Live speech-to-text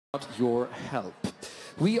Your help.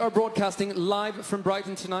 We are broadcasting live from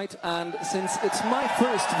Brighton tonight, and since it's my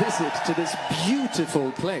first visit to this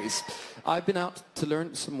beautiful place, I've been out to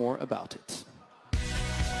learn some more about it.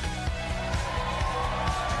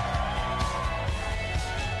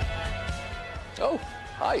 Oh,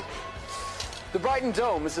 hi. The Brighton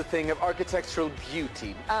Dome is a thing of architectural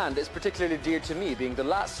beauty and is particularly dear to me, being the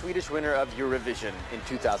last Swedish winner of Eurovision in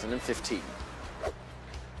 2015.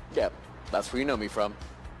 Yeah, that's where you know me from.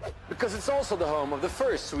 Because it's also the home of the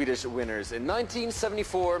first Swedish winners in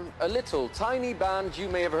 1974, a little tiny band you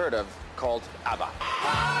may have heard of called ABBA.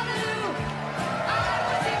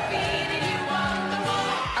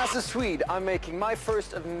 As a Swede, I'm making my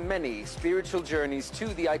first of many spiritual journeys to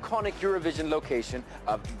the iconic Eurovision location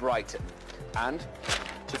of Brighton, and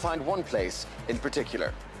to find one place in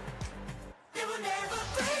particular.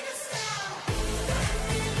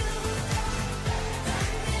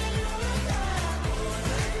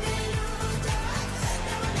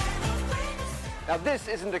 Now, this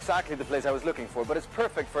isn't exactly the place I was looking for, but it's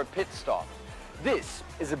perfect for a pit stop. This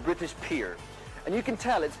is a British pier, and you can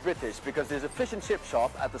tell it's British because there's a fish and chip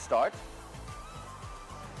shop at the start,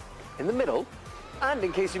 in the middle, and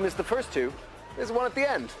in case you missed the first two, there's one at the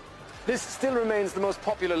end. This still remains the most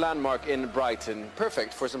popular landmark in Brighton,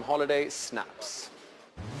 perfect for some holiday snaps.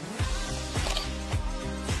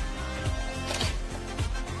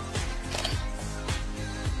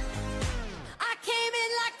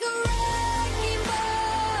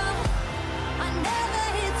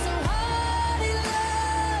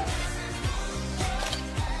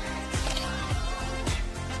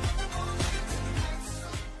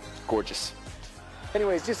 Gorgeous.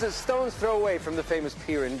 Anyways, just a stone's throw away from the famous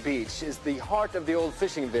pier and beach is the heart of the old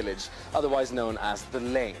fishing village, otherwise known as the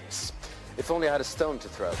Lanes. If only I had a stone to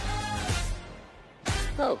throw.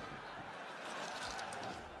 Oh.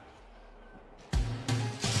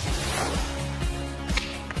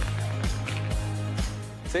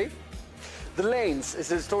 See? The Lanes is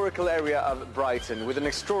a historical area of Brighton with an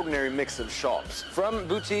extraordinary mix of shops. From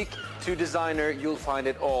boutique to designer, you'll find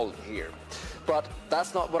it all here. But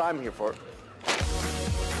that's not what I'm here for.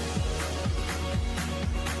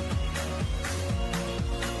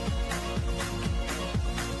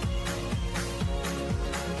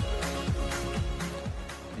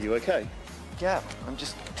 You okay? Yeah, I'm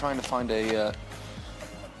just trying to find an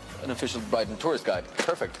official Brighton tourist guide.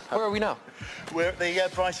 Perfect. Where are we now? We're at the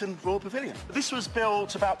Brighton Royal Pavilion. This was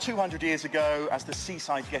built about 200 years ago as the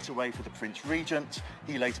seaside getaway for the Prince Regent.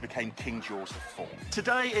 He later became King George IV.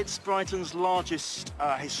 Today, it's Brighton's largest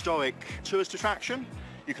historic tourist attraction.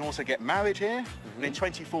 You can also get married here. And in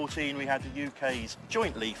 2014, we had the UK's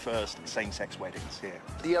jointly first same-sex weddings here.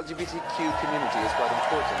 The LGBTQ community is quite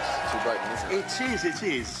important to Brighton, isn't it? It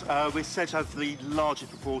is. We're said to have the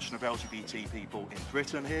largest proportion of LGBT people in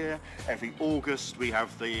Britain here. Every August, we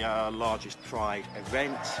have the largest Pride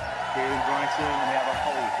event here in Brighton. We have a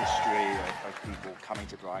whole history of people coming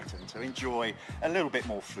to Brighton to enjoy a little bit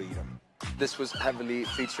more freedom. This was heavily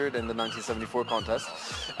featured in the 1974 contest,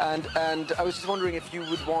 and I was just wondering if you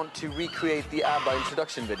would want to recreate the ABBA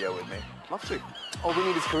introduction video with me. Love to. All we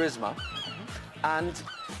need is charisma and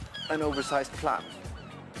an oversized plan.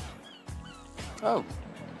 Oh,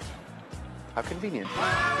 how convenient.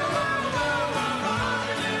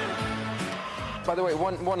 By the way,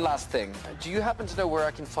 one last thing. Do you happen to know where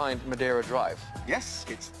I can find Madeira Drive? Yes,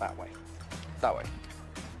 it's that way. That way.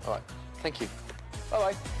 All right. Thank you.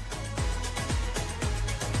 Bye-bye.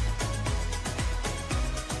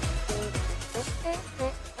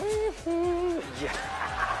 Yeah.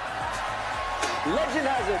 Legend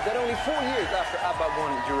has it that only 4 years after ABBA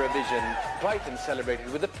won Eurovision, Brighton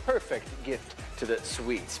celebrated with a perfect gift to the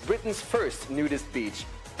Swedes. Britain's first nudist beach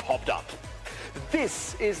popped up.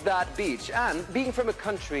 This is that beach, and being from a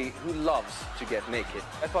country who loves to get naked,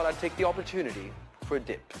 I thought I'd take the opportunity for a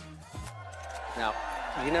dip. Now,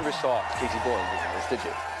 you never saw Katie Boyle doing this, did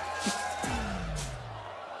you?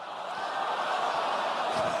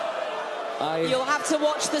 You'll have to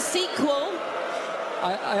watch the sequel.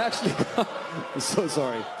 I actually... I'm so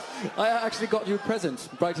sorry. I actually got you a present.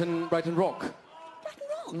 Brighton Rock. Brighton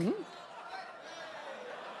Rock?